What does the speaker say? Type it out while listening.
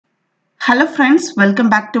Hello friends,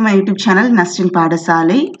 welcome back to my YouTube channel Nasrin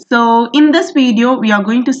Padasale. So in this video, we are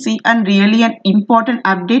going to see an important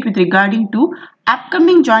update with regarding to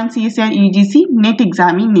upcoming joint CSIR UGC NET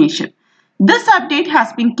examination. This update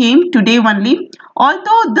has been came today only.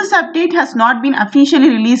 Although this update has not been officially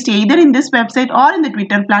released either in this website or in the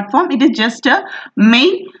Twitter platform, it is just a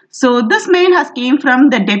mail. So this mail has came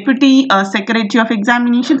from the Deputy Secretary of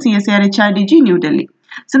Examination CSIR UGC New Delhi.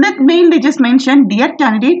 So that mail they just mentioned, dear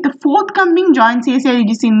candidate, the forthcoming joint CSIR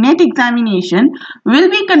UGC NET examination will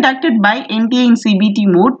be conducted by NTA in CBT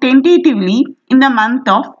mode tentatively in the month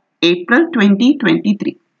of April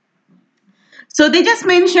 2023. So they just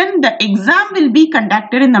mentioned the exam will be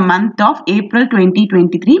conducted in the month of April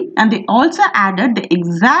 2023, and they also added the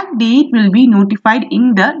exact date will be notified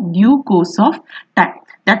in the due course of time.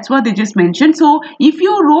 That's what they just mentioned. So if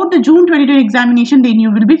you wrote the June 2022 examination, then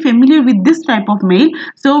you will be familiar with this type of mail.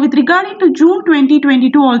 So with regarding to June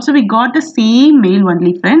 2022 also, we got the same mail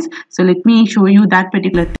only, friends. So let me show you that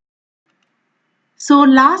particular thing. So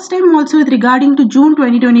last time also with regarding to June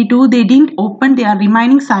 2022, they didn't open, they are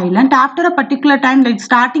remaining silent. After a particular time, like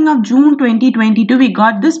starting of June 2022, we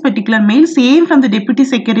got this particular mail, same from the Deputy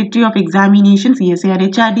Secretary of Examination, CSIR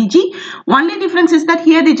HRDG. Only difference is that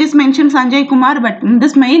here they just mentioned Sanjay Kumar, but in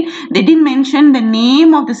this mail, they didn't mention the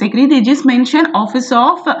name of the secretary, they just mentioned Office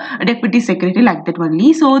of Deputy Secretary, like that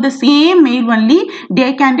only. So the same mail only,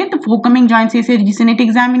 dear candidate, the forthcoming joint CSIR UGC NET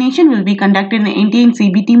examination will be conducted in the NTA and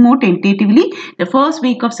CBT mode tentatively the first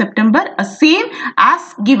week of September. Same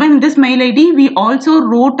as given this mail ID, we also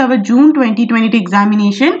wrote our June 2022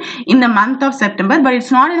 examination in the month of September, but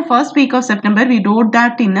it's not in the first week of September. We wrote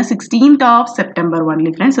that in the 16th of September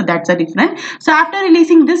only, friends. So that's a difference. So after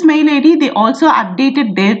releasing this mail ID, they also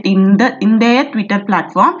updated that in their Twitter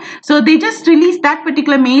platform. So they just released that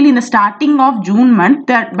particular mail in the starting of June month.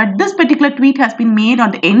 But this particular tweet has been made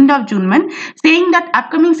on the end of June month, saying that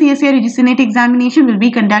upcoming CSIR UGC NET examination will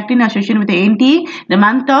be conducted in association with the NTA the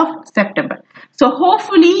month of September. So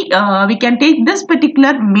hopefully we can take this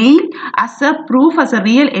particular mail as a proof, as a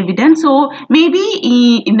real evidence. So maybe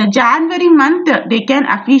in the January month they can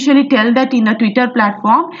officially tell that in the Twitter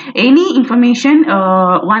platform any information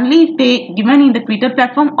only if they given in the Twitter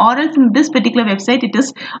platform, or else in this particular website it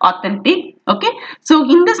is authentic. Okay, so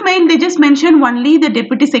in this mail they just mentioned only the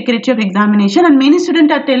Deputy Secretary of Examination, and many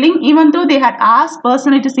students are telling, even though they had asked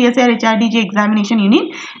personally to CSIR HRDG examination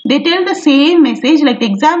unit, they tell the same message like the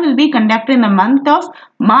exam will be conducted in the month of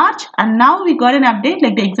March, and now we got an update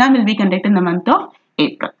like the exam will be conducted in the month of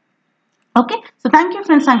April. Okay, so thank you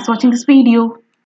friends, thanks for watching this video.